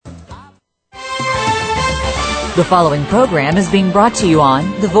The following program is being brought to you on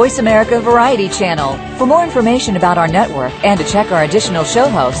the Voice America Variety Channel. For more information about our network and to check our additional show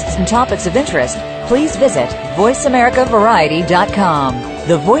hosts and topics of interest, please visit voiceamericavariety.com.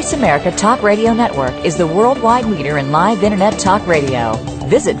 The Voice America Talk Radio Network is the worldwide leader in live Internet talk radio.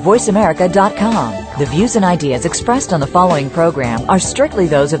 Visit voiceamerica.com. The views and ideas expressed on the following program are strictly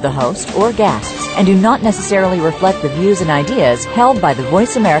those of the host or guests and do not necessarily reflect the views and ideas held by the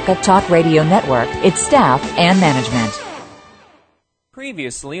Voice America Talk Radio Network, its staff, and management.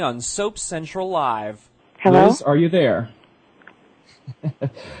 Previously on Soap Central Live. Hello? Liz, are you there?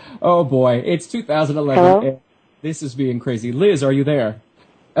 Oh boy, it's 2011. Hello? This is being crazy. Liz, are you there?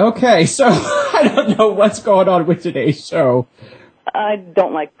 Okay, so I don't know what's going on with today's show. I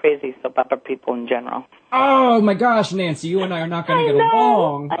don't like crazy soap opera people in general. Oh my gosh, Nancy, you and I are not going to get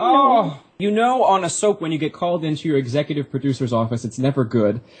along. Oh, you know, on a soap, when you get called into your executive producer's office, it's never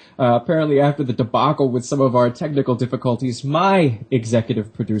good. Apparently, after the debacle with some of our technical difficulties, my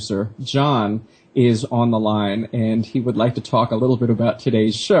executive producer, John, is on the line, and he would like to talk a little bit about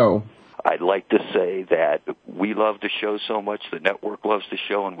today's show. I'd like to say that we love the show so much, the network loves the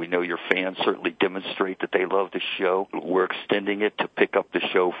show, and we know your fans certainly demonstrate that they love the show. We're extending it to pick up the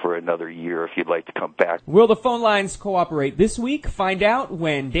show for another year if you'd like to come back. Will the phone lines cooperate this week? Find out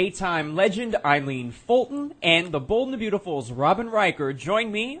when daytime legend Eileen Fulton and the Bold and the Beautiful's Robin Riker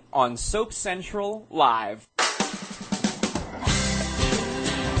join me on Soap Central Live.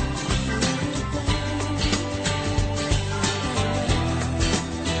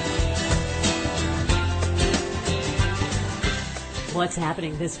 What's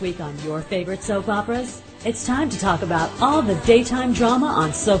happening this week on your favorite soap operas? It's time to talk about all the daytime drama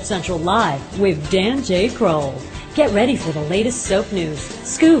on Soap Central Live with Dan J. Kroll. Get ready for the latest soap news,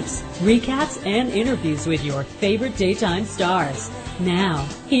 scoops, recaps, and interviews with your favorite daytime stars. Now,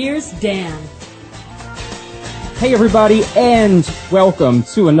 here's Dan. Hey everybody, and welcome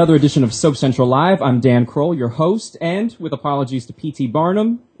to another edition of Soap Central Live. I'm Dan Kroll, your host, and with apologies to P.T.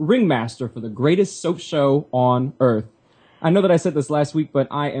 Barnum, ringmaster for the greatest soap show on earth. I know that I said this last week, but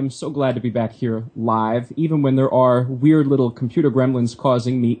I am so glad to be back here live, even when there are weird little computer gremlins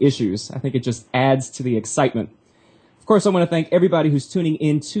causing me issues. I think it just adds to the excitement. Of course, I want to thank everybody who's tuning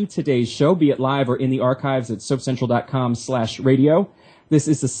in to today's show, be it live or in the archives at soapcentral.com/radio. This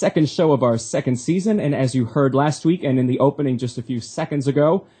is the second show of our second season, and as you heard last week and in the opening just a few seconds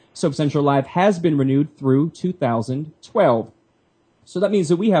ago, Soap Central Live has been renewed through 2012. So that means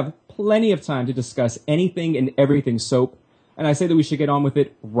that we have plenty of time to discuss anything and everything soap, and I say that we should get on with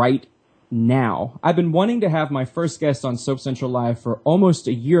it right now. I've been wanting to have my first guest on Soap Central Live for almost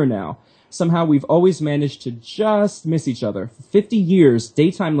a year now. Somehow we've always managed to just miss each other. For 50 years,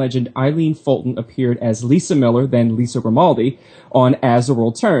 daytime legend Eileen Fulton appeared as Lisa Miller, then Lisa Grimaldi, on As the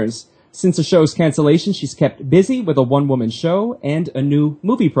World Turns. Since the show's cancellation, she's kept busy with a one-woman show and a new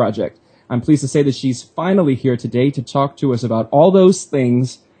movie project. I'm pleased to say that she's finally here today to talk to us about all those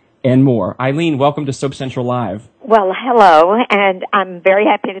things and more. Eileen, welcome to Soap Central Live. Well, hello, and I'm very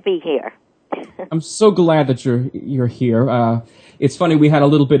happy to be here. I'm so glad that you're here. It's funny, we had a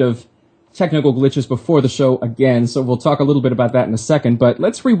little bit of technical glitches before the show again, so we'll talk a little bit about that in a second. But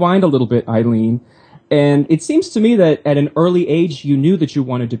let's rewind a little bit, Eileen. And it seems to me that at an early age, you knew that you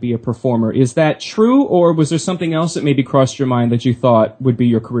wanted to be a performer. Is that true, or was there something else that maybe crossed your mind that you thought would be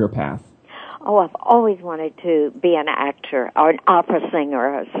your career path? Oh, I've always wanted to be an actor or an opera singer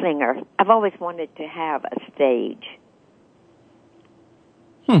or a singer. I've always wanted to have a stage.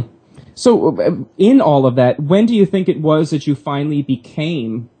 So in all of that, when do you think it was that you finally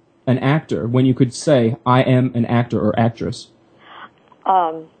became an actor, when you could say, I am an actor or actress?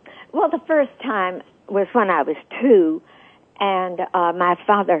 Well, the first time was when I was 2, and my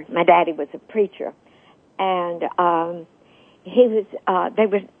daddy was a preacher, and they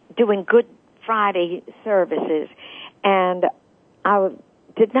were doing Good Friday services, and I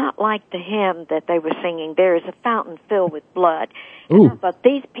did not like the hymn that they were singing, There is a Fountain Filled with Blood. And I thought,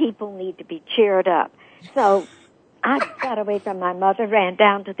 these people need to be cheered up. So I got away from my mother, ran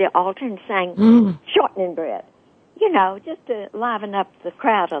down to the altar and sang Shortening Bread. You know, just to liven up the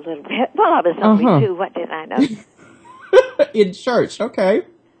crowd a little bit. Well, I was only 2, what did I know? In church, okay.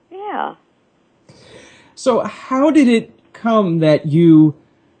 Yeah. So how did it come that you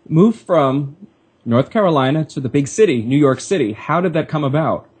moved from North Carolina to the big city, New York City? How did that come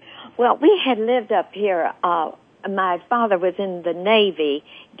about? Well, we had lived up here. My father was in the Navy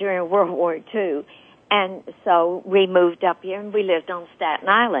during World War II, and so we moved up here, and we lived on Staten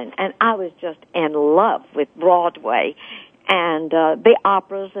Island. And I was just in love with Broadway and the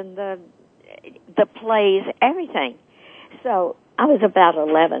operas and the plays, everything. So I was about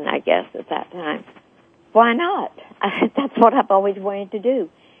 11, I guess, at that time. why not? That's what I've always wanted to do.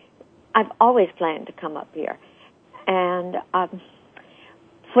 I've always planned to come up here. And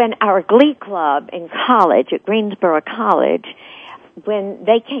when our glee club in college, at Greensboro College, when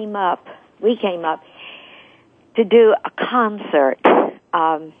we came up to do a concert,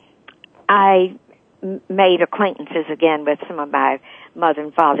 I made acquaintances again with some of my mother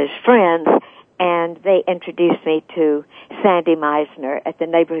and father's friends, and they introduced me to Sandy Meisner at the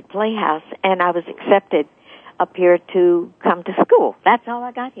neighborhood playhouse, and I was accepted up here to come to school. That's how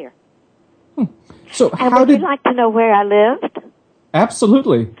I got here. So and would you like to know where I lived?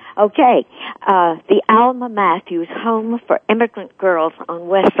 Absolutely. Okay. The Alma Matthews Home for Immigrant Girls on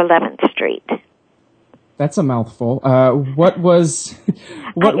West 11th Street. That's a mouthful. What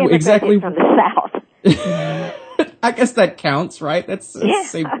exactly from the South? I guess that counts, right? That's the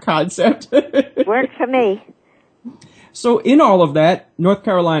same concept. Works for me. So in all of that, North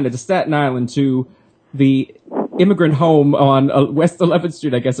Carolina to Staten Island to the immigrant home on West 11th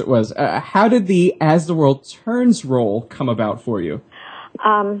Street, I guess it was. How did the As the World Turns role come about for you?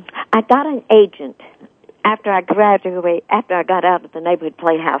 I got an agent after I got out of the neighborhood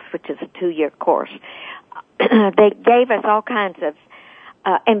playhouse, which is a 2-year course. They gave us all kinds of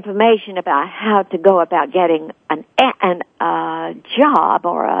information about how to go about getting an job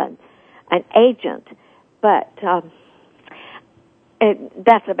or an agent, but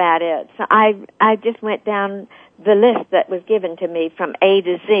that's about it. So I just went down the list that was given to me from A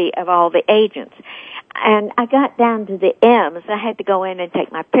to Z of all the agents. And I got down to the M's. I had to go in and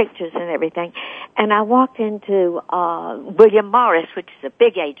take my pictures and everything. And I walked into William Morris, which is a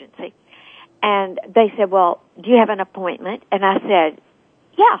big agency. And they said, well, do you have an appointment? And I said,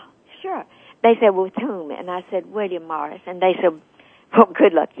 yeah, sure. They said, well, with whom? And I said, William Morris. And they said, well,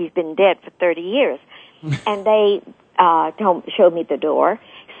 good luck. He's been dead for 30 years. And they showed me the door.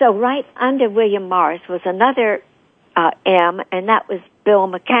 So right under William Morris was another M, and that was Bill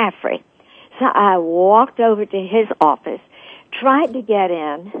McCaffrey. So I walked over to his office, tried to get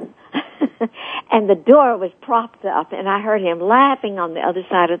in, and the door was propped up, and I heard him laughing on the other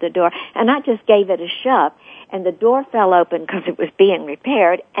side of the door, and I just gave it a shove, and the door fell open because it was being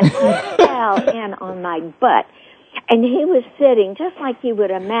repaired, and I fell in on my butt. And he was sitting just like you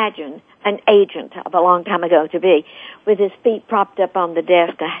would imagine an agent of a long time ago to be, with his feet propped up on the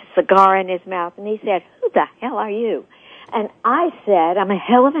desk, a cigar in his mouth, and he said, who the hell are you? And I said, I'm a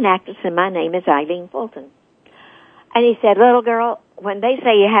hell of an actress, and my name is Eileen Fulton. And he said, little girl, when they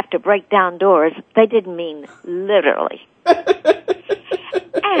say you have to break down doors, they didn't mean literally.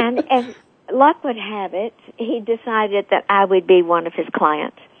 And as luck would have it, he decided that I would be one of his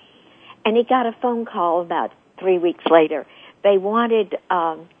clients. And he got a phone call about 3 weeks later. They wanted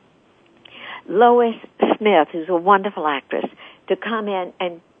Lois Smith, who's a wonderful actress, to come in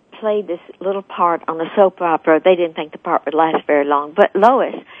and play this little part on the soap opera. They didn't think the part would last very long. But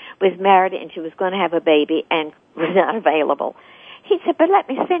Lois was married and she was going to have a baby and was not available. He said, but let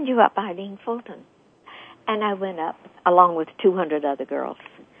me send you up Eileen Fulton. And I went up along with 200 other girls.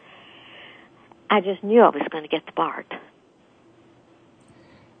 I just knew I was going to get the part.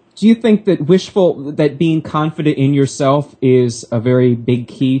 Do you think that being confident in yourself is a very big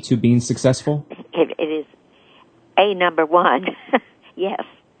key to being successful? It is number one. Yes.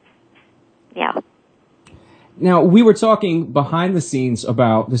 Yeah. Now, we were talking behind the scenes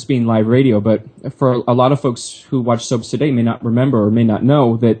about this being live radio, but for a lot of folks who watch soaps today may not remember or may not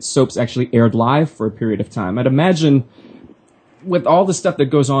know that soaps actually aired live for a period of time. I'd imagine with all the stuff that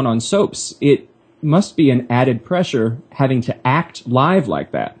goes on soaps, it must be an added pressure having to act live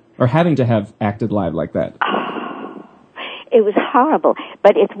like that, or having to have acted live like that. Oh, it was horrible,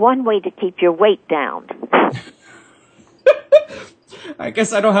 but it's one way to keep your weight down. I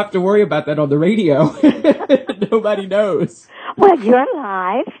guess I don't have to worry about that on the radio. Nobody knows. Well, you're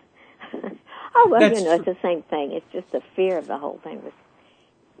live. Oh, well, That's it's the same thing. It's just the fear of the whole thing was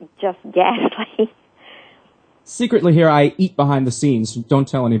just ghastly. Secretly here, I eat behind the scenes. Don't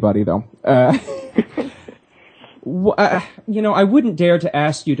tell anybody, though. I wouldn't dare to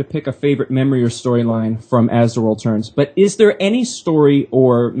ask you to pick a favorite memory or storyline from As the World Turns, but is there any story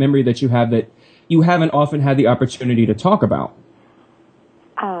or memory that you have that you haven't often had the opportunity to talk about?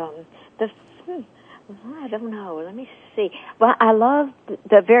 I don't know. Let me see. Well, I loved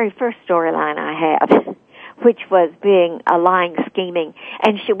the very first storyline I had, which was being a lying, scheming,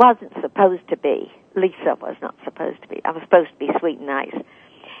 and she wasn't supposed to be. Lisa was not supposed to be. I was supposed to be sweet and nice.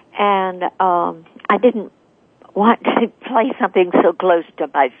 And I didn't want to play something so close to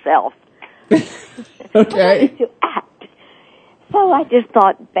myself. Okay. I wanted to act. So I just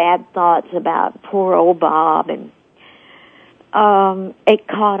thought bad thoughts about poor old Bob, and it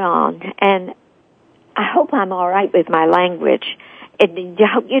caught on. And I hope I'm all right with my language.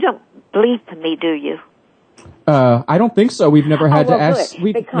 You don't believe me, do you? I don't think so. We've never had to ask. Good,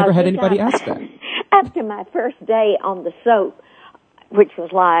 we've never had anybody ask that. After my first day on the soap, which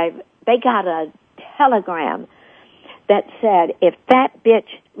was live, they got a telegram that said, if that bitch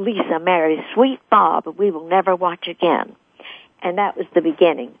Lisa marries Sweet Bob, we will never watch again. And that was the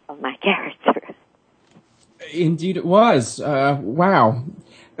beginning of my character. Indeed it was. Wow.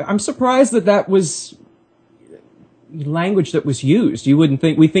 I'm surprised that was language that was used. You wouldn't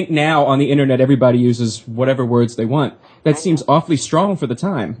think, we think now on the internet everybody uses whatever words they want. That seems awfully strong for the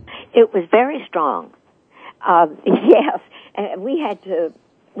time. It was very strong. Yes. And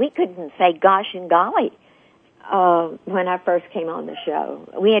we couldn't say gosh and golly when I first came on the show.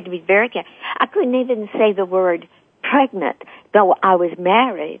 We had to be very careful. I couldn't even say the word pregnant, though I was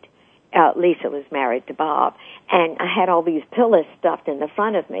married. Lisa was married to Bob, and I had all these pillows stuffed in the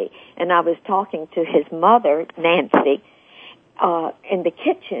front of me, and I was talking to his mother, Nancy, in the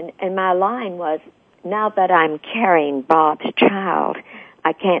kitchen, and my line was, now that I'm carrying Bob's child,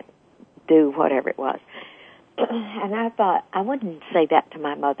 I can't do whatever it was. And I thought, I wouldn't say that to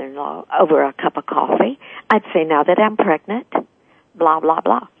my mother-in-law over a cup of coffee. I'd say, now that I'm pregnant, blah, blah,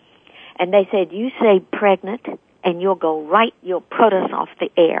 blah. And they said, you say pregnant, and you'll put us off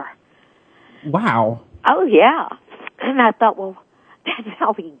the air. Wow. Oh, yeah. And I thought, well, that's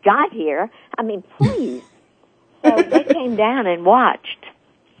how we got here. I mean, please. So they came down and watched,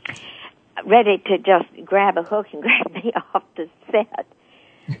 ready to just grab a hook and grab me off the set.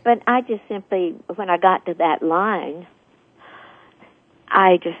 But I just simply, when I got to that line,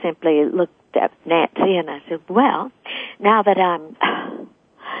 I just simply looked at Nancy and I said, well, now that I'm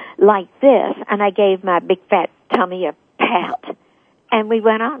like this, and I gave my big fat tummy a pat, and we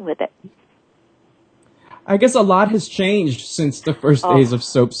went on with it. I guess a lot has changed since the first days of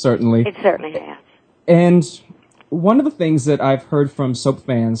soap, certainly. It certainly has. And one of the things that I've heard from soap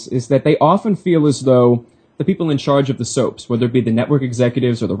fans is that they often feel as though the people in charge of the soaps, whether it be the network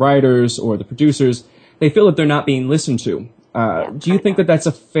executives or the writers or the producers, they feel that they're not being listened to. Do you think that that's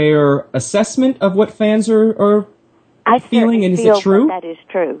a fair assessment of what fans are feeling, and is it true? That is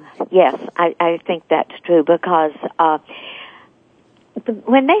true. Yes, I think that's true, because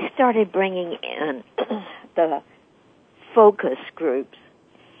when they started bringing in the focus groups,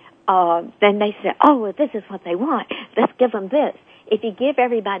 then they said, oh, well, this is what they want. Let's give them this. If you give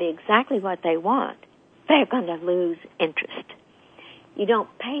everybody exactly what they want, they're going to lose interest. You don't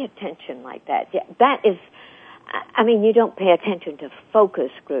pay attention like that. That is, I mean, you don't pay attention to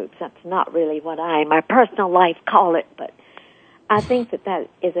focus groups. That's not really what my personal life call it, but I think that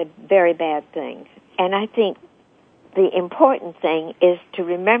is a very bad thing. And I think the important thing is to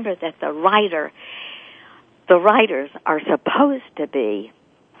remember that the writers are supposed to be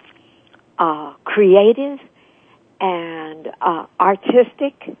creative and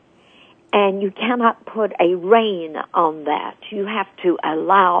artistic, and you cannot put a rein on that. You have to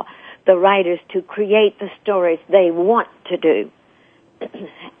allow the writers to create the stories they want to do.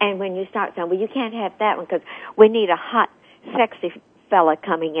 And when you start saying, well, you can't have that one because we need a hot, sexy fella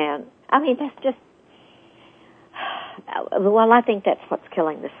coming in. I mean, that's just, well, I think that's what's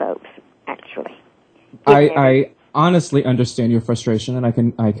killing the soaps, actually. I honestly understand your frustration, and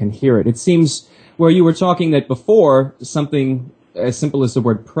I can hear it. It seems where you were talking that before something as simple as the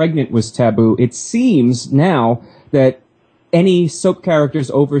word pregnant was taboo, it seems now that any soap characters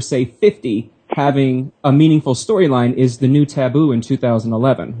over, say, 50 having a meaningful storyline is the new taboo in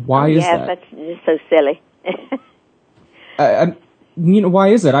 2011. Why is that? Yeah, that's just so silly. Why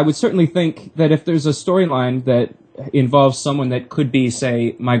is it? I would certainly think that if there's a storyline that involves someone that could be,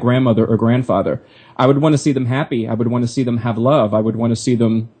 say, my grandmother or grandfather, I would want to see them happy. I would want to see them have love. I would want to see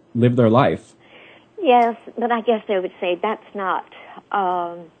them live their life. Yes, but I guess they would say that's not,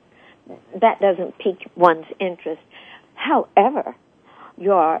 that doesn't pique one's interest. However,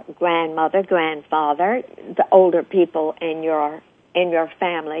 your grandmother, grandfather, the older people in your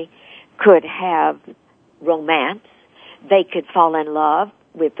family could have romance. They could fall in love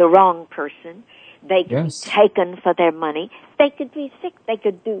with the wrong person. They could be taken for their money. They could be sick. They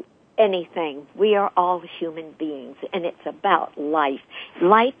could do anything. We are all human beings, and it's about life.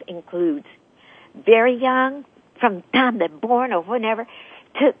 Life includes very young, from the time they're born or whenever,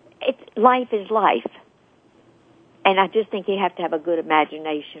 life is life. And I just think you have to have a good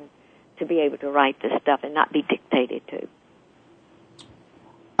imagination to be able to write this stuff and not be dictated to.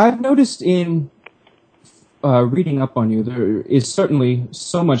 I've noticed in reading up on you, there is certainly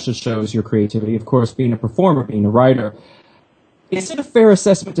so much that shows your creativity. Of course, being a performer, being a writer. Is it a fair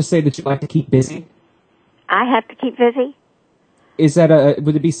assessment to say that you like to keep busy? I have to keep busy? Is that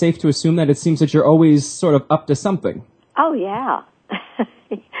would it be safe to assume that it seems that you're always sort of up to something? Oh, yeah.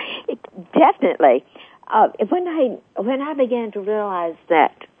 Definitely. When I began to realize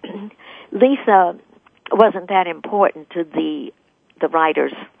that Lisa wasn't that important to the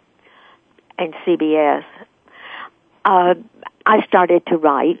writers and CBS, I started to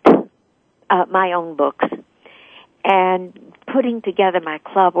write my own books and putting together my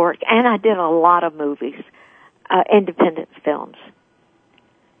club work, and I did a lot of movies, independent films.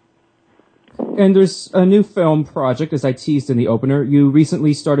 And there's a new film project, as I teased in the opener. You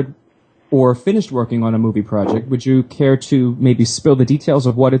recently started or finished working on a movie project. Would you care to maybe spill the details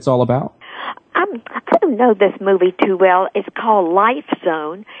of what it's all about? I don't know this movie too well. It's called Life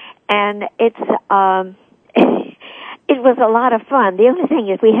Zone, and it's it was a lot of fun. The only thing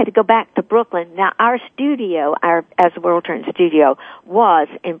is we had to go back to Brooklyn. Now, our studio, As the World Turns studio, was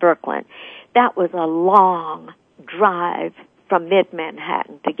in Brooklyn. That was a long drive from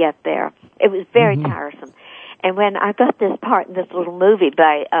mid-Manhattan to get there. It was very tiresome. And when I got this part in this little movie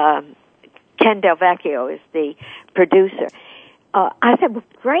by Ken Del Vecchio is the producer, I said, well,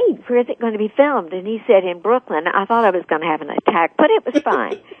 great, where is it going to be filmed? And he said, in Brooklyn. I thought I was going to have an attack, but it was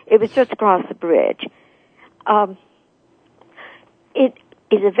fine. It was just across the bridge. It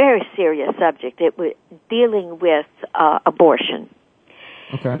is a very serious subject. It was dealing with abortion.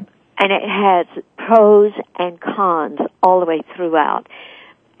 Okay. And it has pros and cons all the way throughout.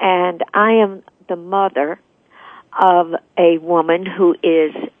 And I am the mother of a woman who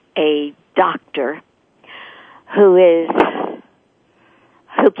is a doctor who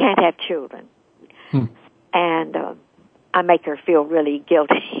can't have children. And I make her feel really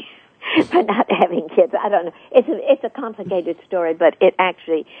guilty for not having kids. I don't know. It's a complicated story, but it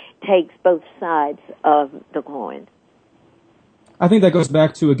actually takes both sides of the coin. I think that goes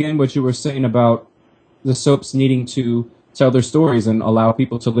back to, again, what you were saying about the soaps needing to tell their stories and allow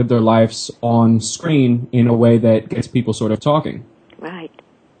people to live their lives on screen in a way that gets people sort of talking. Right.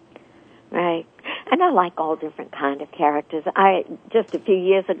 And I like all different kind of characters. I, just a few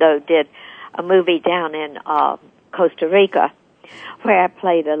years ago, did a movie down in Costa Rica where I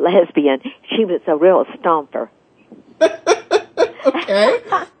played a lesbian. She was a real stomper. Okay.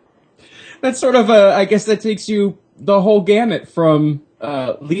 That's sort of I guess that takes you the whole gamut from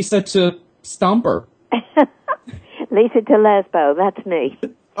Lisa to Stomper. Lisa to Lesbo, that's me.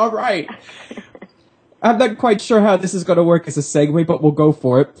 All right. I'm not quite sure how this is going to work as a segue, but we'll go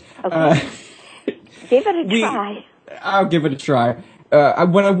for it. Okay. Give it a try. I'll give it a try.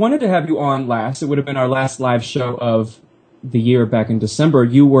 When I wanted to have you on last, it would have been our last live show of the year back in December.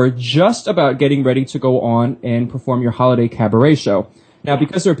 You were just about getting ready to go on and perform your holiday cabaret show. Now,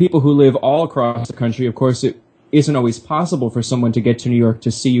 because there are people who live all across the country, of course, it isn't always possible for someone to get to New York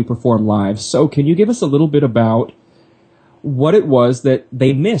to see you perform live. So can you give us a little bit about what it was that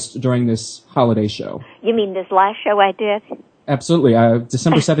they missed during this holiday show? You mean this last show I did? Absolutely.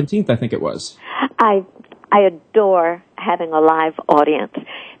 December 17th, I think it was. I adore having a live audience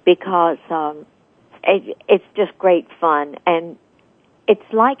because it's just great fun. And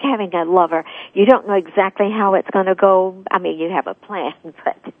it's like having a lover. You don't know exactly how it's going to go. I mean, you have a plan,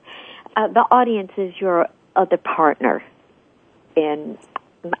 but the audience is your other partner. And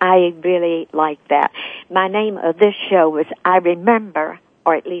I really like that. My name of this show was I Remember,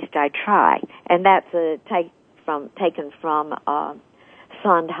 or at least I Try. And that's taken from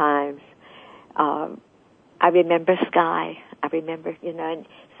Sondheim's I Remember Sky. I remember, and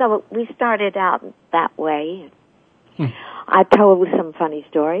so we started out that way. I told some funny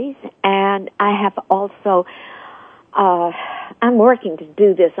stories, and I have also, I'm working to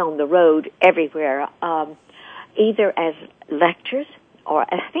do this on the road everywhere, either as lectures, or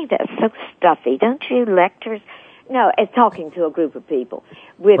I think that's so stuffy, don't you, lectures? No, as talking to a group of people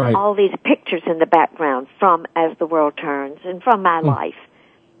with all these pictures in the background from As the World Turns and from my life,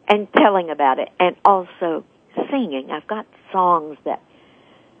 and telling about it, and also singing. I've got songs that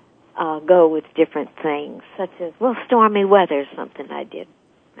go with different things, such as, Stormy Weather is something I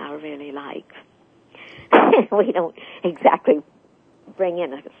really like. We don't exactly bring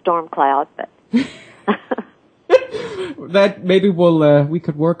in a storm cloud, but... That maybe we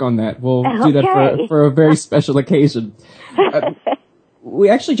could work on that. We'll do that for a very special occasion. We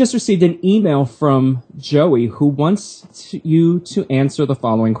actually just received an email from Joey who wants you to answer the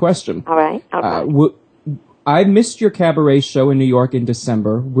following question. All right. I missed your cabaret show in New York in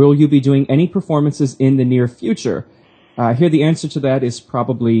December. Will you be doing any performances in the near future? Here the answer to that is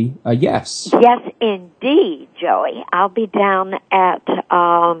probably a yes. Yes, indeed, Joey. I'll be down at,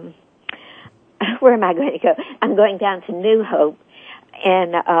 where am I going to go? I'm going down to New Hope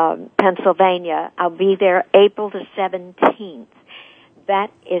in Pennsylvania. I'll be there April the 17th.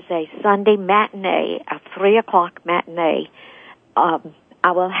 That is a Sunday matinee, a 3 o'clock matinee.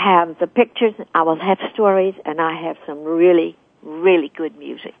 I will have the pictures, I will have stories, and I have some really, really good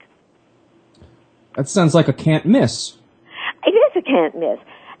music. That sounds like a can't miss. It is a can't miss.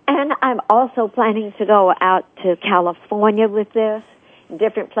 And I'm also planning to go out to California with this,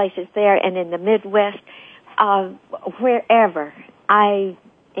 different places there, and in the Midwest, wherever. I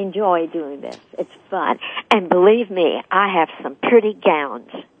enjoy doing this. It's fun. And believe me, I have some pretty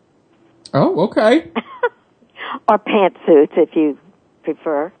gowns. Oh, okay. Or pantsuits, if you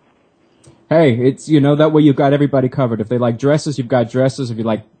prefer. Hey, it's, that way you've got everybody covered. If they like dresses, you've got dresses. If you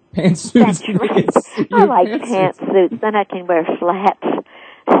like pantsuits, that's right. I like pantsuits. Then I can wear flats.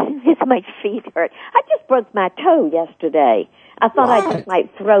 It's my feet hurt. I just broke my toe yesterday. I thought I just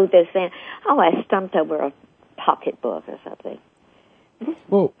might throw this in. Oh, I stumped over a pocketbook or something.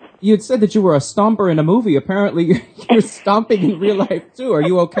 Well, you had said that you were a stomper in a movie. Apparently, you're stomping in real life, too. Are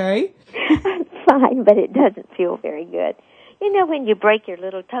you okay? I'm fine, but it doesn't feel very good. When you break your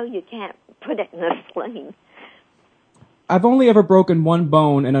little toe, you can't put it in a sling. I've only ever broken one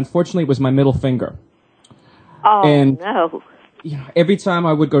bone, and unfortunately it was my middle finger. Oh, no. Every time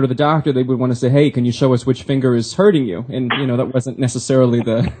I would go to the doctor, they would want to say, hey, can you show us which finger is hurting you? And, that wasn't necessarily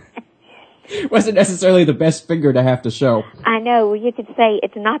the best finger to have to show. I know. Well, you could say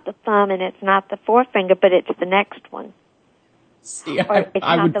it's not the thumb and it's not the forefinger, but it's the next one. See, or it's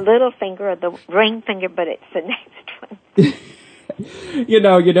not the little finger or the ring finger, but it's the next one. You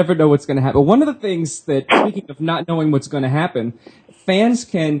never know what's going to happen. One of the things that, speaking of not knowing what's going to happen, fans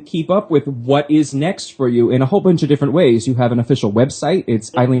can keep up with what is next for you in a whole bunch of different ways. You have an official website.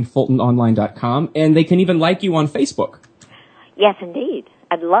 It's EileenFultonOnline.com, and they can even like you on Facebook. Yes, indeed.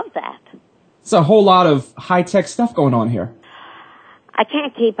 I'd love that. It's a whole lot of high-tech stuff going on here. I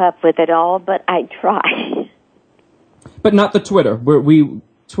can't keep up with it all, but I try. But not the Twitter.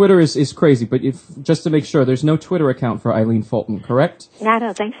 Twitter is crazy, but just to make sure, there's no Twitter account for Eileen Fulton, correct? No, I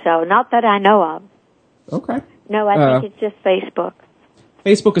don't think so. Not that I know of. Okay. No, I think it's just Facebook.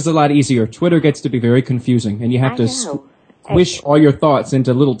 Facebook is a lot easier. Twitter gets to be very confusing, and you have to squish all your thoughts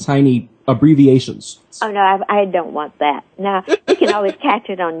into little tiny abbreviations. Oh, no, I don't want that. Now, you can always catch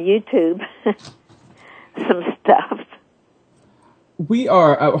it on YouTube. Some stuff. We're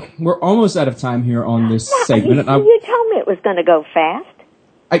almost out of time here on this segment. You told me it was going to go fast.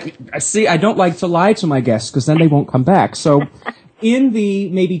 I see. I don't like to lie to my guests because then they won't come back. So in the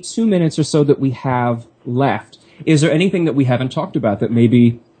maybe 2 minutes or so that we have left, is there anything that we haven't talked about that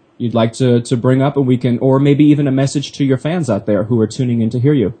maybe you'd like to bring up, and we can, or maybe even a message to your fans out there who are tuning in to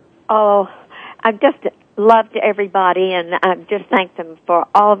hear you? Oh, I've just loved everybody, and I just thank them for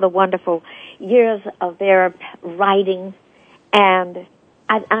all the wonderful years of their writing. And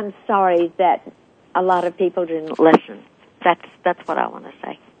I'm sorry that a lot of people didn't listen. That's what I want to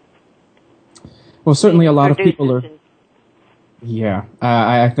say. Well, certainly a lot of people are. Yeah,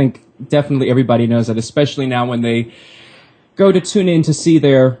 I think definitely everybody knows that, especially now when they go to tune in to see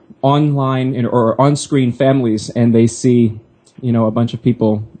their online or on-screen families, and they see, a bunch of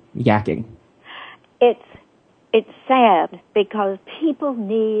people yakking. It's sad because people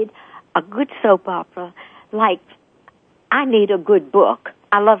need a good soap opera. Like, I need a good book.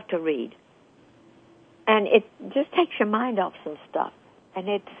 I love to read. And it just takes your mind off some stuff. And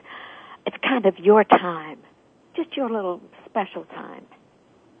it's kind of your time. Just your little special time.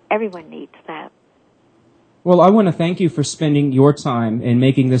 Everyone needs that. Well, I want to thank you for spending your time and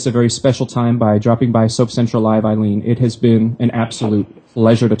making this a very special time by dropping by Soap Central Live, Eileen. It has been an absolute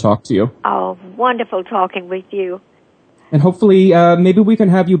pleasure to talk to you. Oh, wonderful talking with you. And hopefully, maybe we can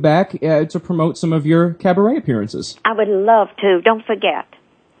have you back to promote some of your cabaret appearances. I would love to. Don't forget.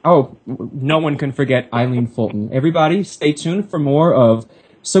 Oh, no one can forget Eileen Fulton. Everybody, stay tuned for more of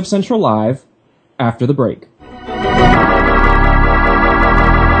Soap Central Live after the break.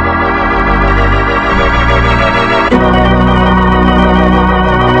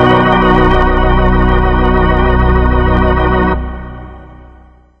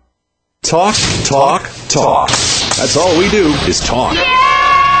 Talk, talk, talk. That's all we do is talk.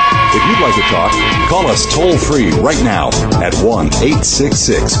 If you'd like to talk, call us toll-free right now at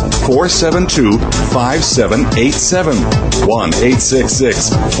 1-866-472-5787.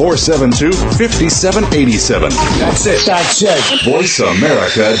 1-866-472-5787. That's it.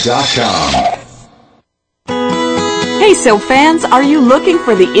 VoiceAmerica.com. Hey, Soap fans, are you looking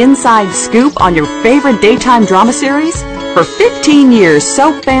for the inside scoop on your favorite daytime drama series? For 15 years,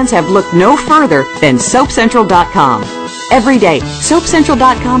 Soap fans have looked no further than SoapCentral.com. Every day,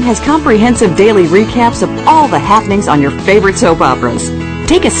 SoapCentral.com has comprehensive daily recaps of all the happenings on your favorite soap operas.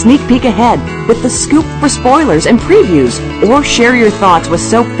 Take a sneak peek ahead with the scoop for spoilers and previews, or share your thoughts with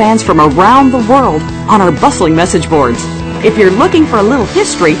soap fans from around the world on our bustling message boards. If you're looking for a little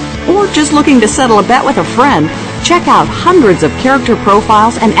history, or just looking to settle a bet with a friend, check out hundreds of character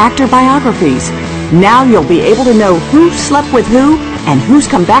profiles and actor biographies. Now you'll be able to know who slept with who and who's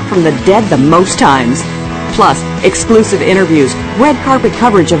come back from the dead the most times. Plus, exclusive interviews, red carpet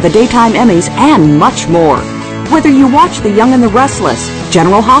coverage of the Daytime Emmys, and much more. Whether you watch The Young and the Restless,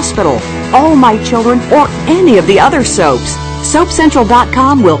 General Hospital, All My Children, or any of the other soaps,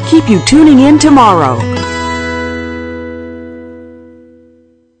 SoapCentral.com will keep you tuning in tomorrow.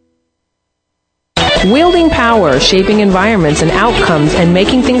 Wielding power, shaping environments and outcomes, and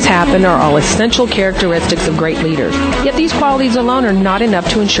making things happen are all essential characteristics of great leaders. Yet these qualities alone are not enough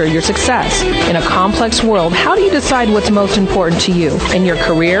to ensure your success. In a complex world, how do you decide what's most important to you? In your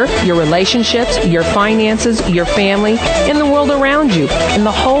career, your relationships, your finances, your family, in the world around you, in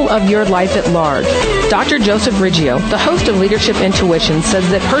the whole of your life at large? Dr. Joseph Riggio, the host of Leadership Intuition, says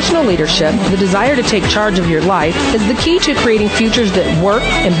that personal leadership, the desire to take charge of your life, is the key to creating futures that work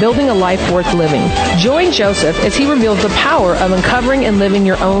and building a life worth living. Join Joseph as he reveals the power of uncovering and living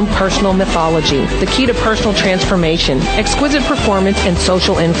your own personal mythology, the key to personal transformation, exquisite performance, and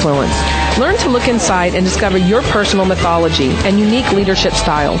social influence. Learn to look inside and discover your personal mythology and unique leadership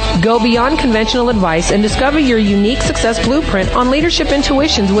style. Go beyond conventional advice and discover your unique success blueprint on Leadership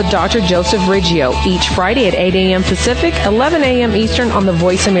Intuitions with Dr. Joseph Riggio, each Friday at 8 a.m. Pacific, 11 a.m. Eastern on the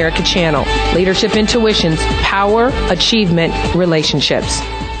Voice America channel. Leadership Intuitions, power, achievement, relationships.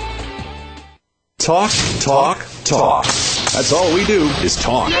 Talk, talk, talk. That's all we do is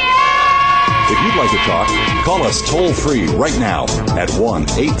talk. If you'd like to talk, call us toll-free right now at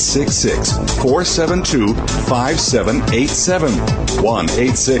 1-866-472-5787.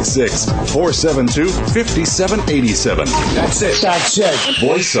 1-866-472-5787. That's it.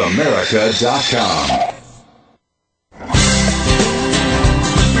 VoiceAmerica.com.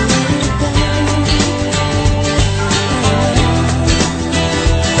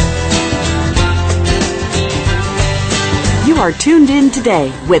 You are tuned in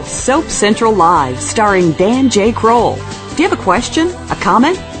today with Soap Central Live, starring Dan J. Kroll. Do you have a question, a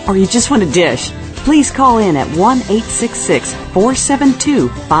comment, or you just want to dish? Please call in at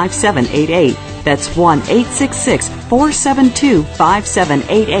 1-866-472-5788. That's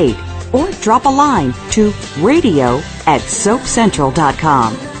 1-866-472-5788. Or drop a line to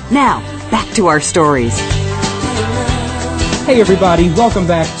radio@soapcentral.com. Now, back to our stories. Hey everybody, welcome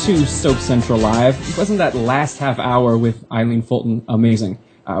back to Soap Central Live. Wasn't that last half hour with Eileen Fulton amazing?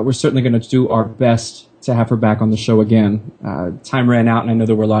 We're certainly going to do our best to have her back on the show again. Time ran out, and I know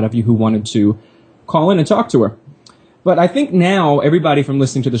there were a lot of you who wanted to call in and talk to her. But I think now, everybody from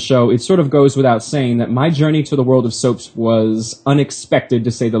listening to the show, it sort of goes without saying that my journey to the world of soaps was unexpected,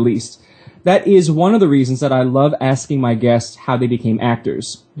 to say the least. That is one of the reasons that I love asking my guests how they became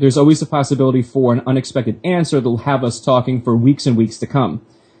actors. There's always a possibility for an unexpected answer that'll have us talking for weeks and weeks to come.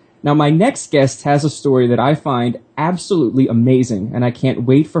 Now, my next guest has a story that I find absolutely amazing, and I can't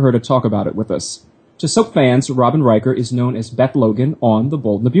wait for her to talk about it with us. To soap fans, Robin Riker is known as Beth Logan on The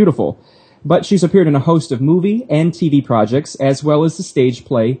Bold and the Beautiful, but she's appeared in a host of movie and TV projects, as well as the stage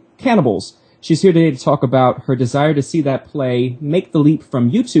play Cannibals. She's here today to talk about her desire to see that play make the leap from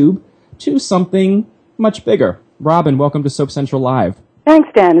YouTube to something much bigger. Robin, welcome to Soap Central Live. Thanks,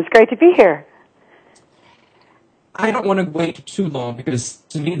 Dan. It's great to be here. I don't want to wait too long because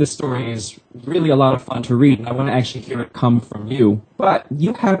to me the story is really a lot of fun to read, and I want to actually hear it come from you. But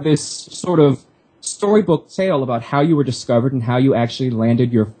you have this sort of storybook tale about how you were discovered and how you actually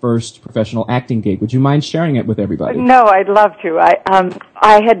landed your first professional acting gig. Would you mind sharing it with everybody? No, I'd love to. I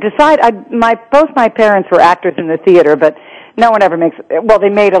had decided, both my parents were actors in the theater, but no one ever makes, well, they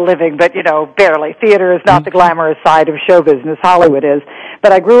made a living, but, barely. Theater is not the glamorous side of show business. Hollywood is.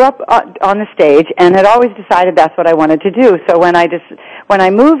 But I grew up on the stage and had always decided that's what I wanted to do. So when I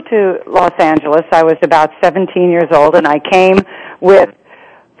moved to Los Angeles, I was about 17 years old, and I came with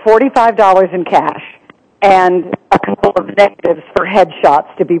 $45 in cash and a couple of negatives for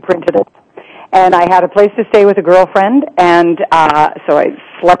headshots to be printed up. And I had a place to stay with a girlfriend, and so I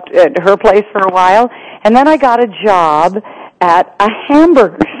slept at her place for a while. And then I got a job at a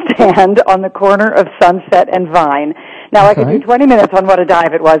hamburger stand on the corner of Sunset and Vine. Now, I could do 20 minutes on what a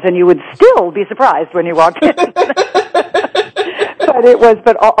dive it was, and you would still be surprised when you walked in.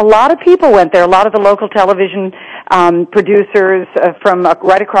 But a lot of people went there, a lot of the local television producers from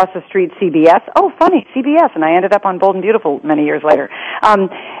right across the street, CBS. Oh, funny, CBS, and I ended up on Bold and Beautiful many years later.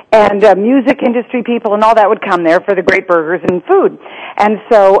 And music industry people and all that would come there for the great burgers and food. And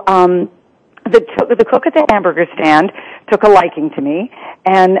so the cook at the hamburger stand took a liking to me,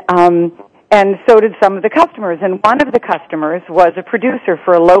 and so did some of the customers. And one of the customers was a producer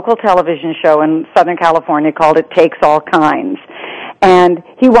for a local television show in Southern California called It Takes All Kinds. And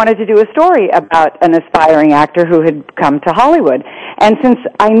he wanted to do a story about an aspiring actor who had come to Hollywood. And since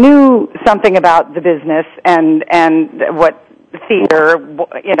I knew something about the business and what theater,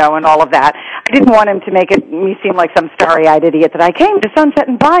 and all of that, I didn't want him to make me seem like some starry-eyed idiot that I came to Sunset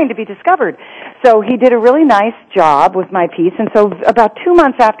and Vine to be discovered. So he did a really nice job with my piece. And so about 2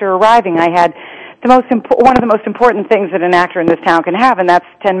 months after arriving, I had one of the most important things that an actor in this town can have, and that's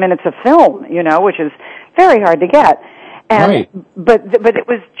 10 minutes of film, which is very hard to get. And, right. But it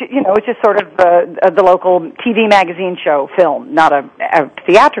was, it's just sort of the local TV magazine show film, not a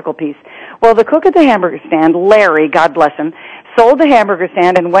theatrical piece. Well, the cook at the hamburger stand, Larry, God bless him, sold the hamburger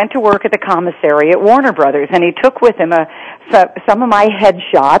stand and went to work at the commissary at Warner Brothers, and he took with him some of my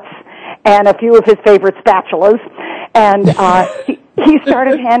headshots and a few of his favorite spatulas, and he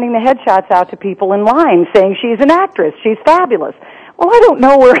started handing the headshots out to people in line, saying, "She's an actress, she's fabulous." Well, I don't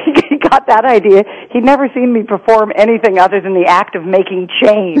know where he got that idea. He'd never seen me perform anything other than the act of making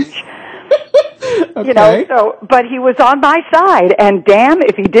change. Okay. But he was on my side, and damn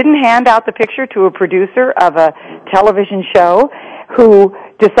if he didn't hand out the picture to a producer of a television show who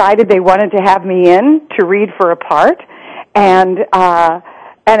decided they wanted to have me in to read for a part. And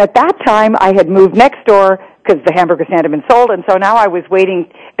at that time, I had moved next door because the hamburger stand had been sold, and so now I was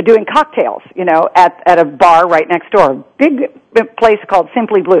doing cocktails, at a bar right next door. Big place called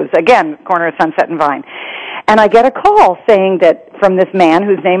Simply Blues, again, corner of Sunset and Vine. And I get a call saying that from this man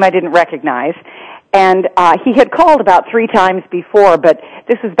whose name I didn't recognize, and he had called about 3 times before, but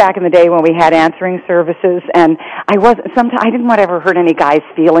this was back in the day when we had answering services, and I didn't want to ever hurt any guy's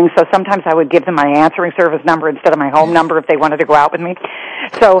feelings, so sometimes I would give them my answering service number instead of my home number if they wanted to go out with me.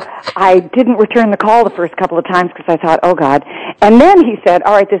 So I didn't return the call the first couple of times because I thought, oh God. And then he said,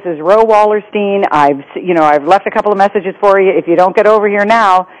 "All right, this is Roe Wallerstein. I've left a couple of messages for you. If you don't get over here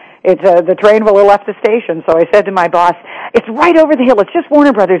now, the train will have left the station." So I said to my boss, "It's right over the hill. It's just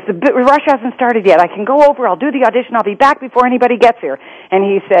Warner Brothers. The rush hasn't started yet. I can go over. I'll do the audition. I'll be back before anybody gets here." And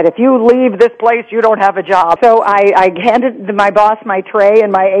he said, "If you leave this place, you don't have a job." So I handed my boss my tray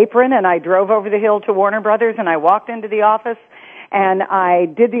and my apron, and I drove over the hill to Warner Brothers, and I walked into the office, and I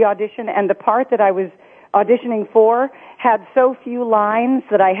did the audition, and the part that I was auditioning for had so few lines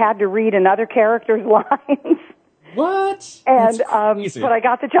that I had to read another character's lines. What? And but I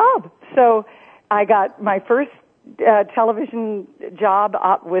got the job. So I got my first television job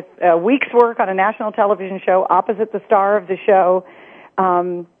with a week's work on a national television show opposite the star of the show,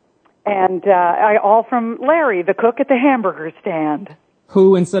 and all from Larry, the cook at the hamburger stand.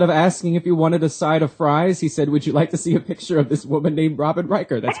 Who, instead of asking if you wanted a side of fries, he said, "Would you like to see a picture of this woman named Robin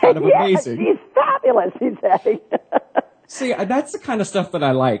Riker?" That's kind of amazing. She's fabulous, he said. See, that's the kind of stuff that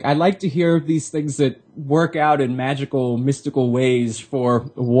I like. I like to hear these things that work out in magical, mystical ways for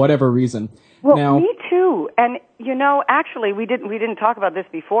whatever reason. Well, now, me too. And actually, we didn't talk about this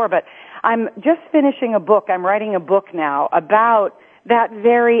before, but I'm just finishing a book. I'm writing a book now about that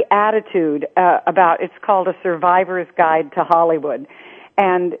very attitude. It's called A Survivor's Guide to Hollywood,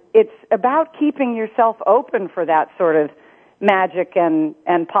 and it's about keeping yourself open for that sort of magic and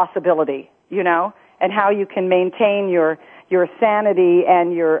possibility, and how you can maintain your sanity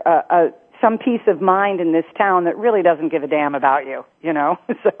and your some peace of mind in this town that really doesn't give a damn about you,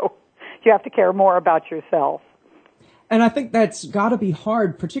 So you have to care more about yourself. And I think that's got to be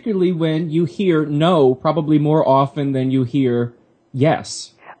hard, particularly when you hear no probably more often than you hear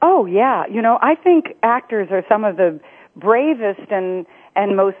yes. Oh, yeah. I think actors are some of the bravest and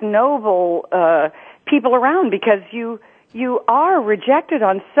most noble people around because you are rejected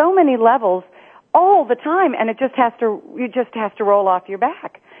on so many levels all the time, and it just has to roll off your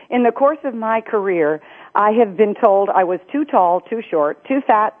back. In the course of my career, I have been told I was too tall, too short, too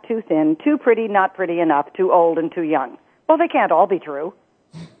fat, too thin, too pretty, not pretty enough, too old, and too young. Well, they can't all be true.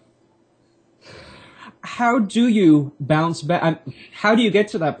 How do you bounce back? How do you get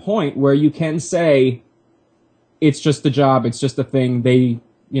to that point where you can say, it's just a job, it's just a thing, they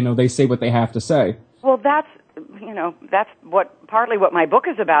say what they have to say? Well, that's partly what my book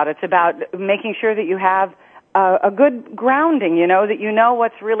is about. It's about making sure that you have a good grounding, that you know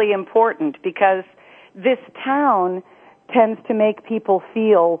what's really important, because this town tends to make people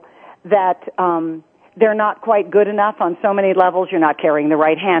feel that they're not quite good enough on so many levels. You're not carrying the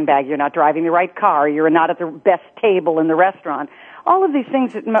right handbag, you're not driving the right car, you're not at the best table in the restaurant. All of these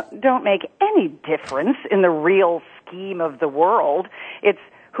things that don't make any difference in the real scheme of the world. It's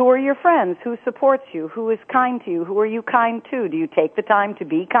who are your friends? Who supports you? Who is kind to you? Who are you kind to? Do you take the time to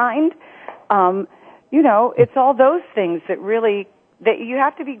be kind? It's all those things that really, that you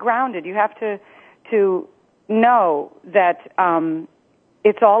have to be grounded. You have to know that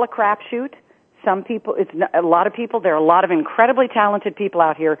it's all a crapshoot. Some people, a lot of people, there are a lot of incredibly talented people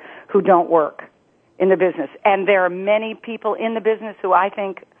out here who don't work in the business. And there are many people in the business who I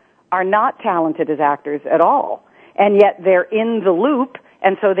think are not talented as actors at all. And yet they're in the loop,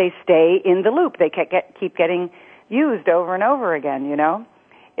 and so they stay in the loop. They keep getting used over and over again,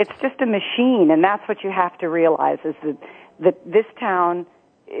 It's just a machine, and that's what you have to realize, is that this town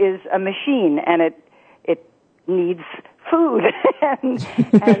is a machine, and it needs food, and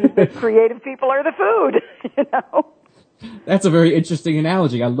the creative people are the food, That's a very interesting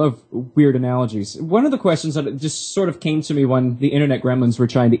analogy. I love weird analogies. One of the questions that just sort of came to me when the internet gremlins were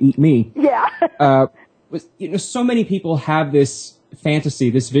trying to eat me. Yeah. Was, so many people have this fantasy,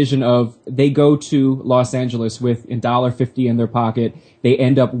 this vision of they go to Los Angeles with $1.50 in their pocket, they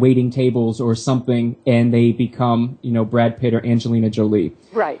end up waiting tables or something, and they become, Brad Pitt or Angelina Jolie.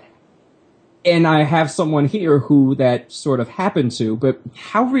 Right. And I have someone here who that sort of happened to, but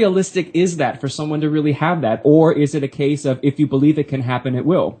how realistic is that for someone to really have that? Or is it a case of if you believe it can happen, it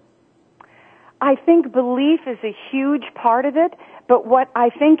will? I think belief is a huge part of it, but what I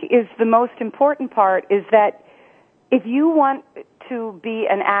think is the most important part is that if you want to be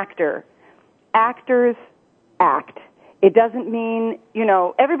an actor, actors act. It doesn't mean,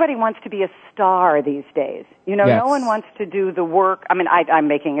 everybody wants to be a star these days. Yes. No one wants to do the work. I mean, I'm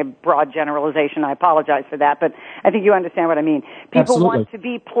making a broad generalization. I apologize for that, but I think you understand what I mean. People Absolutely. Want to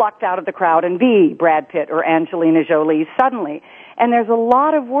be plucked out of the crowd and be Brad Pitt or Angelina Jolie suddenly. And there's a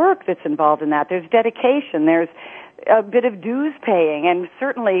lot of work that's involved in that. There's dedication. There's a bit of dues paying, and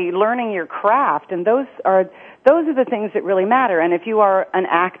certainly learning your craft. And those are the things that really matter. And if you are an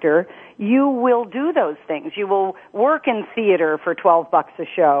actor, you will do those things. You will work in theater for $12 a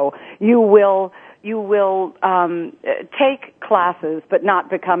show. You will take classes, but not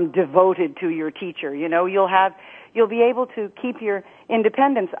become devoted to your teacher. You'll be able to keep your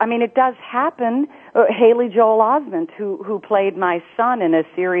independence. I mean, it does happen. Haley Joel Osment, who played my son in a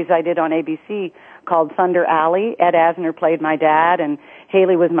series I did on ABC called Thunder Alley. Ed Asner played my dad, and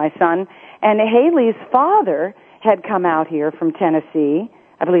Haley was my son. And Haley's father had come out here from Tennessee,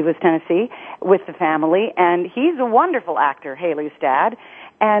 I believe it was Tennessee, with the family, and he's a wonderful actor, Haley's dad.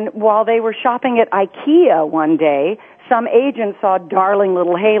 And while they were shopping at IKEA one day, some agent saw darling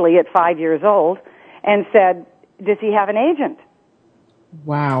little Haley at 5 years old and said, "Does he have an agent?"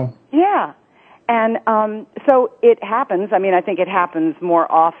 Wow. Yeah. And so it happens. I mean, I think it happens more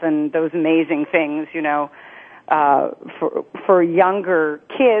often, those amazing things, for younger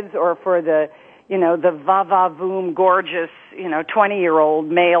kids or for the va-va-voom, gorgeous, 20-year-old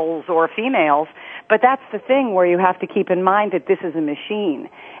males or females. But that's the thing where you have to keep in mind that this is a machine.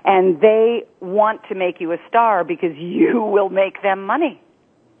 And they want to make you a star because you will make them money.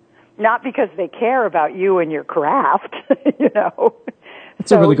 Not because they care about you and your craft,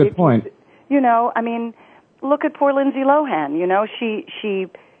 That's a really good point. I mean, look at poor Lindsay Lohan. She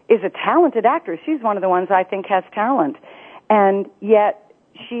is a talented actress. She's one of the ones I think has talent. And yet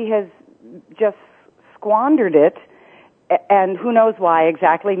she has just squandered it, and who knows why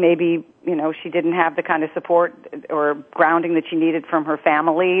exactly. Maybe, she didn't have the kind of support or grounding that she needed from her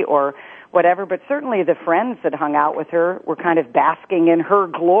family or whatever, but certainly the friends that hung out with her were kind of basking in her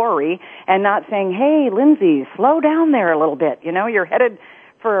glory and not saying, "Hey, Lindsay, slow down there a little bit. You're headed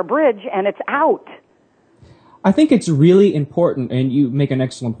for a bridge and it's out." I think it's really important, and you make an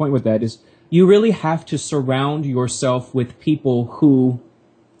excellent point with that, is you really have to surround yourself with people who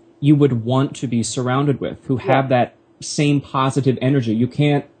you would want to be surrounded with, who have that same positive energy. You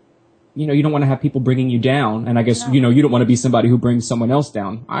can't, you don't want to have people bringing you down, and I guess, you don't want to be somebody who brings someone else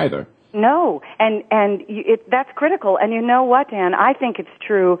down either. No, and that's critical. And you know what, Dan? I think it's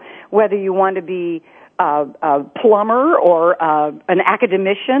true whether you want to be a plumber or an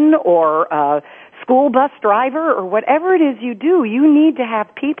academician or a school bus driver or whatever it is you do. You need to have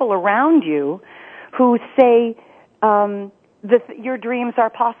people around you who say your dreams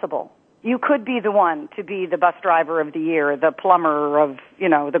are possible. You could be the one to be the bus driver of the year, the plumber of,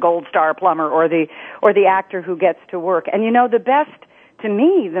 the Gold Star plumber, or the actor who gets to work. And the best, to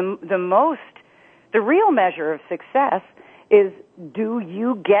me, the real measure of success is, do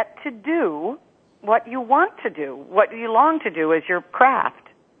you get to do what you want to do, what you long to do as your craft?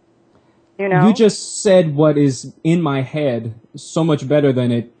 You just said what is in my head so much better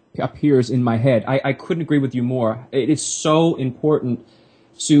than it appears in my head. I couldn't agree with you more. It is so important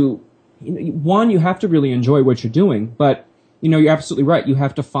to, one, you have to really enjoy what you're doing, but you're absolutely right. You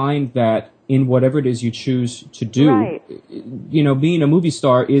have to find that in whatever it is you choose to do. Right. Being a movie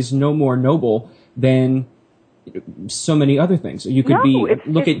star is no more noble than so many other things. You could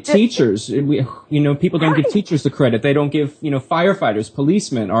look at teachers. People don't give teachers the credit. They don't give, firefighters,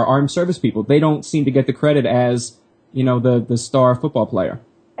 policemen, or armed service people. They don't seem to get the credit as, the star football player.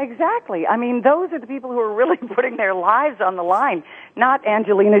 Exactly. I mean, those are the people who are really putting their lives on the line, not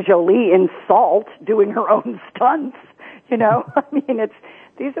Angelina Jolie in Salt doing her own stunts. I mean,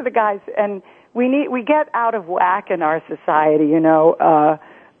 these are the guys, and we get out of whack in our society,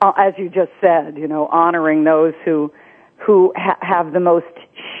 as you just said, honoring those who have the most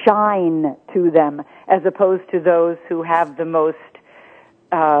shine to them, as opposed to those who have the most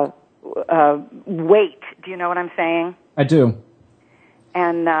weight. Do you know what I'm saying? I do.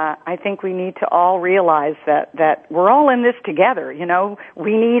 And I think we need to all realize that we're all in this together.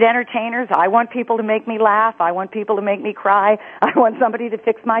 We need entertainers. I want people to make me laugh. I want people to make me cry. I want somebody to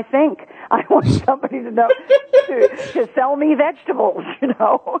fix my sink. I want somebody to sell me vegetables.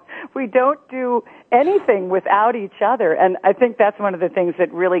 We don't do anything without each other. And I think that's one of the things that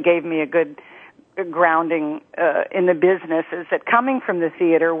really gave me a good grounding in the business, is that coming from the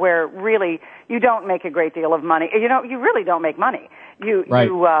theater, where really you don't make a great deal of money. You really don't make money.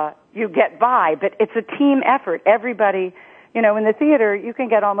 You get by, but it's a team effort. Everybody, in the theater, you can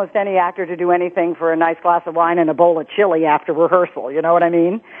get almost any actor to do anything for a nice glass of wine and a bowl of chili after rehearsal. You know what I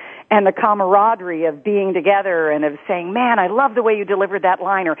mean? And the camaraderie of being together and of saying, man, I love the way you delivered that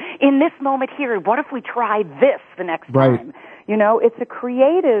line, or in this moment here, what if we tried this the next time? It's a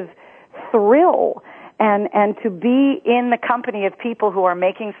creative thrill, and to be in the company of people who are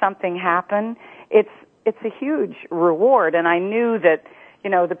making something happen, it's a huge reward. And I knew that,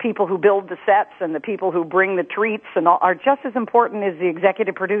 the people who build the sets and the people who bring the treats and all are just as important as the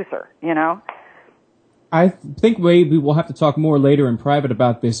executive producer, I think maybe we'll have to talk more later in private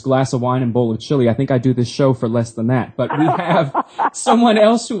about this glass of wine and bowl of chili. I think I do this show for less than that. But we have someone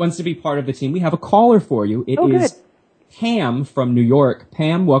else who wants to be part of the team. We have a caller for you. It is good. Pam from New York.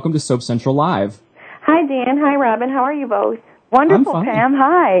 Pam, welcome to Soap Central Live. Hi, Dan. Hi, Robin. How are you both? Wonderful, Pam.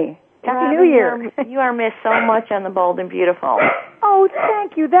 Hi. Happy New Year. You are missed so much on The Bold and Beautiful. Oh,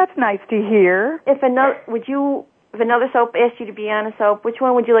 thank you. That's nice to hear. If another soap asked you to be on a soap, which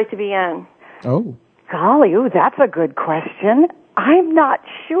one would you like to be on? Oh. Golly, that's a good question. I'm not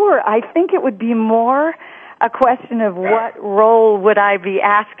sure. I think it would be more a question of what role would I be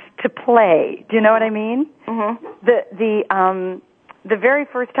asked to play. Do you know what I mean? Mm-hmm. The very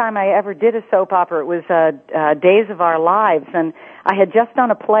first time I ever did a soap opera, it was Days of Our Lives, and I had just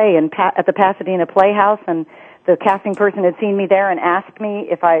done a play at the Pasadena Playhouse, and the casting person had seen me there and asked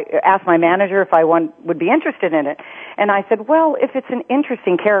my manager if I would be interested in it. And I said, well, if it's an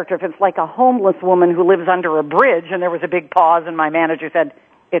interesting character, if it's like a homeless woman who lives under a bridge, and there was a big pause, and my manager said,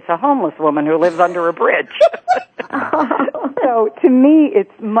 it's a homeless woman who lives under a bridge. So to me,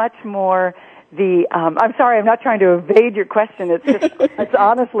 it's much more I'm sorry, I'm not trying to evade your question. It's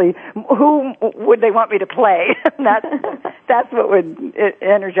honestly, who would they want me to play? That's what would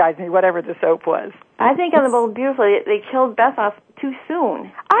energize me, whatever the soap was. I think on The Bold and Beautiful, they killed Beth off too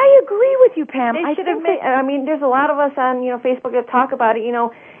soon. I agree with you, Pam. They should have there's a lot of us on, Facebook that talk about it,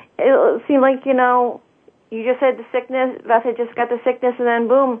 it seemed like, you just had the sickness, Beth had just got the sickness, and then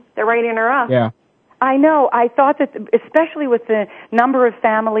boom, they're writing her up. Yeah. I know. I thought that, especially with the number of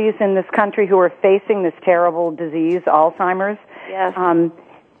families in this country who are facing this terrible disease, Alzheimer's, yes.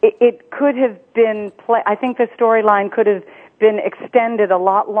 It could have been, I think the storyline could have been extended a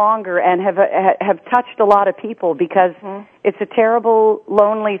lot longer and have touched a lot of people, because it's a terrible,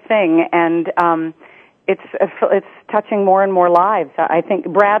 lonely thing, and it's touching more and more lives. I think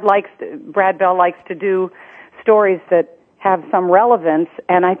Brad Bell likes to do stories that have some relevance,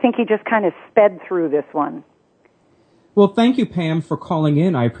 and I think he just kind of sped through this one. Well, thank you, Pam, for calling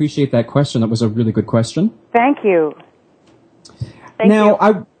in. I appreciate that question. That was a really good question. Thank you.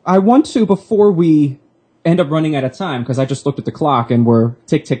 Now, I want to, before we end up running out of time, because I just looked at the clock and we're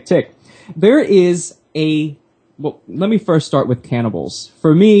tick, tick, tick. There is well, let me first start with Cannibals.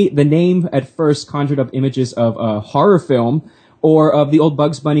 For me, the name at first conjured up images of a horror film, or of the old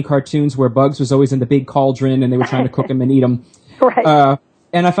Bugs Bunny cartoons where Bugs was always in the big cauldron and they were trying to cook him and eat him. Right.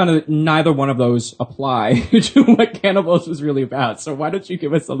 And I found that neither one of those apply to what Cannibals was really about. So why don't you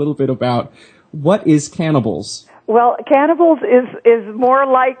give us a little bit about what is Cannibals? Well, Cannibals is more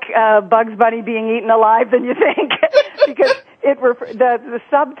like Bugs Bunny being eaten alive than you think, because the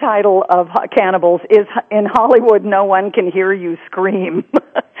subtitle of Cannibals is "In Hollywood, no one can hear you scream,"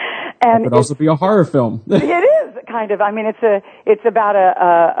 And it could also be a horror film. It is, kind of. I mean, it's about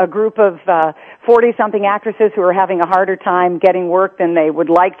a group of 40-something actresses who are having a harder time getting work than they would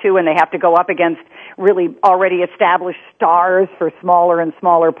like to, and they have to go up against really already established stars for smaller and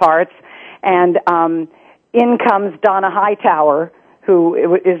smaller parts. And in comes Donna Hightower,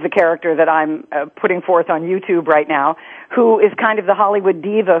 who is the character that I'm putting forth on YouTube right now, who is kind of the Hollywood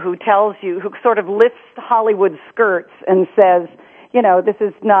diva who tells you, who sort of lifts Hollywood skirts and says, you know, this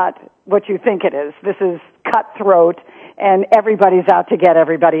is not what you think it is. This is cutthroat, and everybody's out to get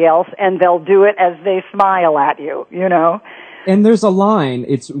everybody else, and they'll do it as they smile at you, you know. And there's a line,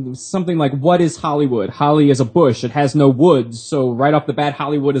 it's something like, what is Hollywood? Holly is a bush, it has no woods, so right off the bat,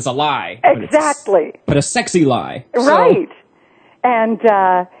 Hollywood is a lie. Exactly. But a sexy lie. Right. And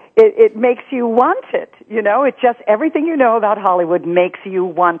it makes you want it, you know. It's just everything you know about Hollywood makes you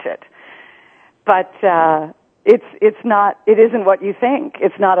want it. But it isn't what you think.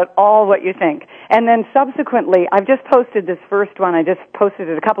 It's not at all what you think. And then subsequently, I've just posted this first one. I just posted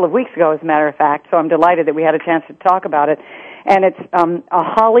it a couple of weeks ago, as a matter of fact, so I'm delighted that we had a chance to talk about it. And it's a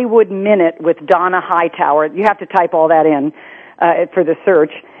Hollywood Minute with Donna Hightower. You have to type all that in for the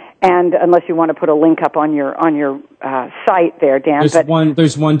search. And unless you want to put a link up on your site there, Dan.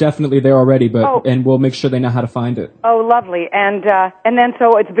 There's one definitely there already, and we'll make sure they know how to find it. Oh, lovely. And then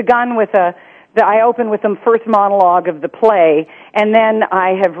so it's begun with I open with the first monologue of the play, and then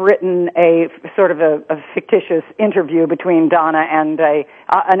I have written a sort of a fictitious interview between Donna and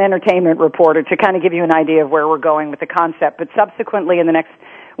an entertainment reporter to kind of give you an idea of where we're going with the concept. But subsequently, in the next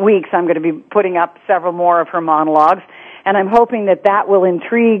weeks, I'm going to be putting up several more of her monologues, and I'm hoping that will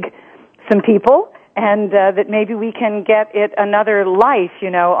intrigue some people, and that maybe we can get it another life, you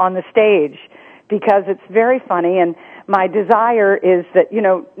know, on the stage, because it's very funny. And my desire is that, you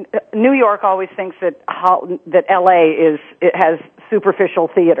know, New York always thinks that LA has superficial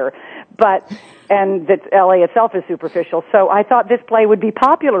theater, and that LA itself is superficial. So I thought this play would be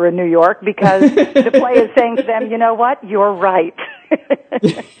popular in New York because the play is saying to them, you know what, you're right.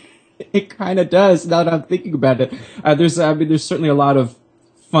 It kind of does. Now that I'm thinking about it, there's certainly a lot of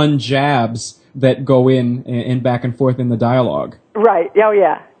fun jabs that go in back and forth in the dialogue. Right. Oh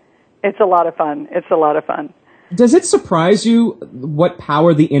yeah, it's a lot of fun. Does it surprise you what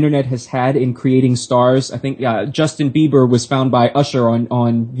power the internet has had in creating stars? I think Justin Bieber was found by Usher on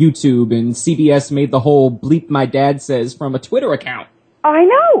YouTube, and CBS made the whole bleep my dad says from a Twitter account. I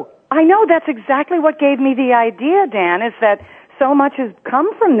know. That's exactly what gave me the idea, Dan, is that so much has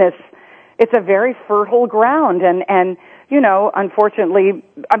come from this. It's a very fertile ground, and you know, unfortunately,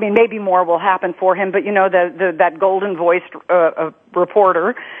 I mean, maybe more will happen for him, but you know, that golden-voiced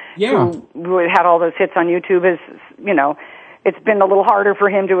reporter who had all those hits on YouTube is, you know, it's been a little harder for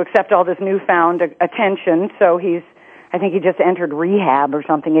him to accept all this newfound attention, so I think he just entered rehab or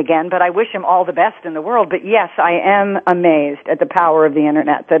something again, but I wish him all the best in the world. But yes, I am amazed at the power of the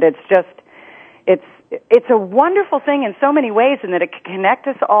internet, that it's a wonderful thing in so many ways, and that it can connect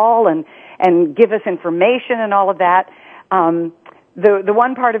us all and give us information and all of that. The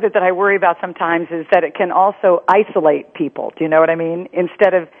one part of it that I worry about sometimes is that it can also isolate people. Do you know what I mean?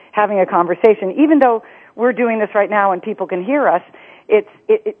 Instead of having a conversation, even though we're doing this right now and people can hear us,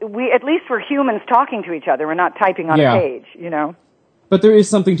 we at least we're humans talking to each other. We're not typing on a page, you know. But there is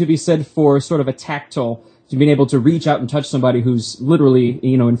something to be said for sort of a tactile, to being able to reach out and touch somebody who's literally,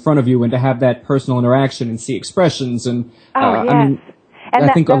 you know, in front of you, and to have that personal interaction and see expressions and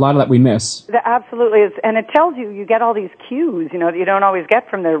I think a lot of that we miss. Absolutely is, and it tells you get all these cues, you know, that you don't always get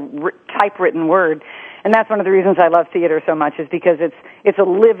from the typewritten word. And that's one of the reasons I love theater so much, is because it's a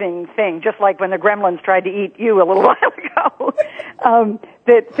living thing, just like when the gremlins tried to eat you a little while ago.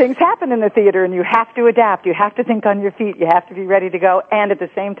 That things happen in the theater, and you have to adapt. You have to think on your feet. You have to be ready to go. And at the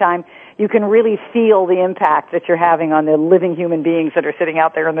same time, you can really feel the impact that you're having on the living human beings that are sitting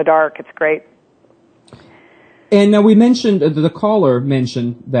out there in the dark. It's great. And now we mentioned, the caller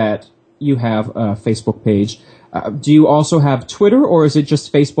mentioned that you have a Facebook page. Do you also have Twitter, or is it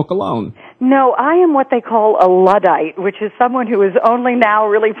just Facebook alone? No, I am what they call a Luddite, which is someone who is only now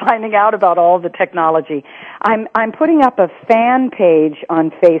really finding out about all the technology. I'm putting up a fan page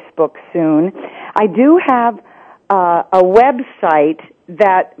on Facebook soon. I do have a website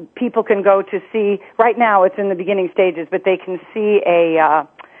that people can go to see. Right now it's in the beginning stages, but they can see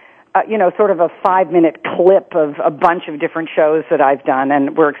sort of a 5-minute clip of a bunch of different shows that I've done,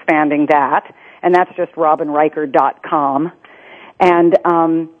 and we're expanding that. And that's just robinriker.com. And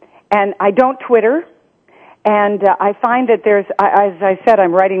I don't Twitter. And I find that as I said,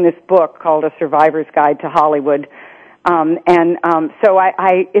 I'm writing this book called A Survivor's Guide to Hollywood. So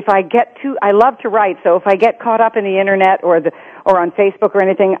I love to write. So if I get caught up in the internet or on Facebook or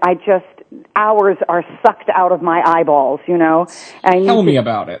anything, hours are sucked out of my eyeballs, you know. Tell me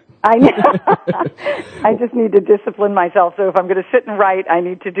about it. I just need to discipline myself. So if I'm going to sit and write, I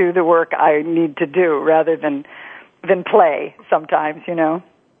need to do the work I need to do rather than play sometimes, you know.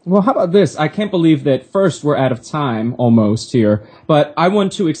 Well, how about this? I can't believe that first we're out of time almost here, but I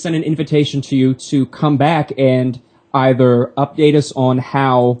want to extend an invitation to you to come back and either update us on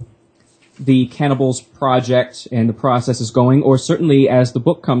how the Cannibals project and the process is going, or certainly as the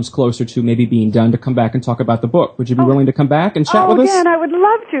book comes closer to maybe being done, to come back and talk about the book. Would you be willing to come back and chat with us? Oh, Dan, I would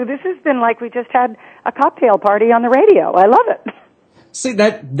love to. This has been like we just had a cocktail party on the radio. I love it. See,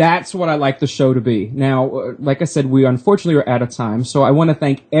 that's what I like the show to be. Now, like I said, we unfortunately are out of time, so I want to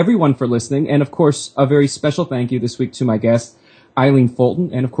thank everyone for listening, and of course, a very special thank you this week to my guest, Eileen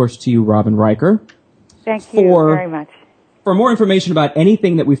Fulton, and of course to you, Robin Riker. Thank you very much. For more information about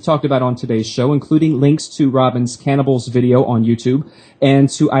anything that we've talked about on today's show, including links to Robin's Cannibals video on YouTube and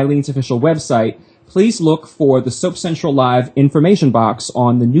to Eileen's official website, please look for the Soap Central Live information box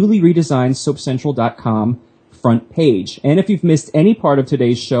on the newly redesigned SoapCentral.com front page. And if you've missed any part of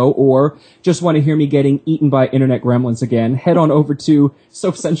today's show or just want to hear me getting eaten by internet gremlins again, head on over to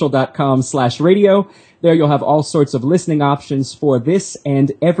SoapCentral.com/radio. There you'll have all sorts of listening options for this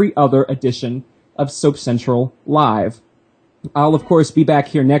and every other edition of Soap Central Live. I'll, of course, be back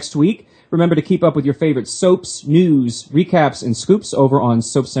here next week. Remember to keep up with your favorite soaps, news, recaps, and scoops over on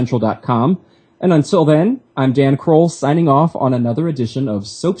SoapCentral.com. And until then, I'm Dan Kroll signing off on another edition of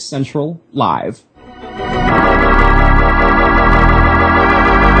Soap Central Live.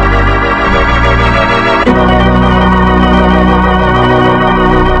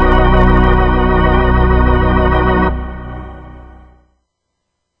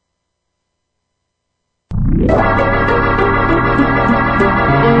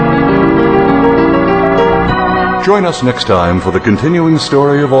 Join us next time for the continuing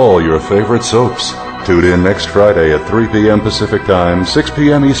story of all your favorite soaps. Tune in next Friday at 3 p.m. Pacific Time, 6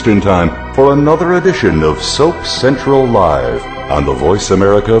 p.m. Eastern Time for another edition of Soap Central Live on the Voice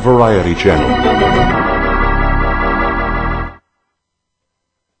America Variety Channel.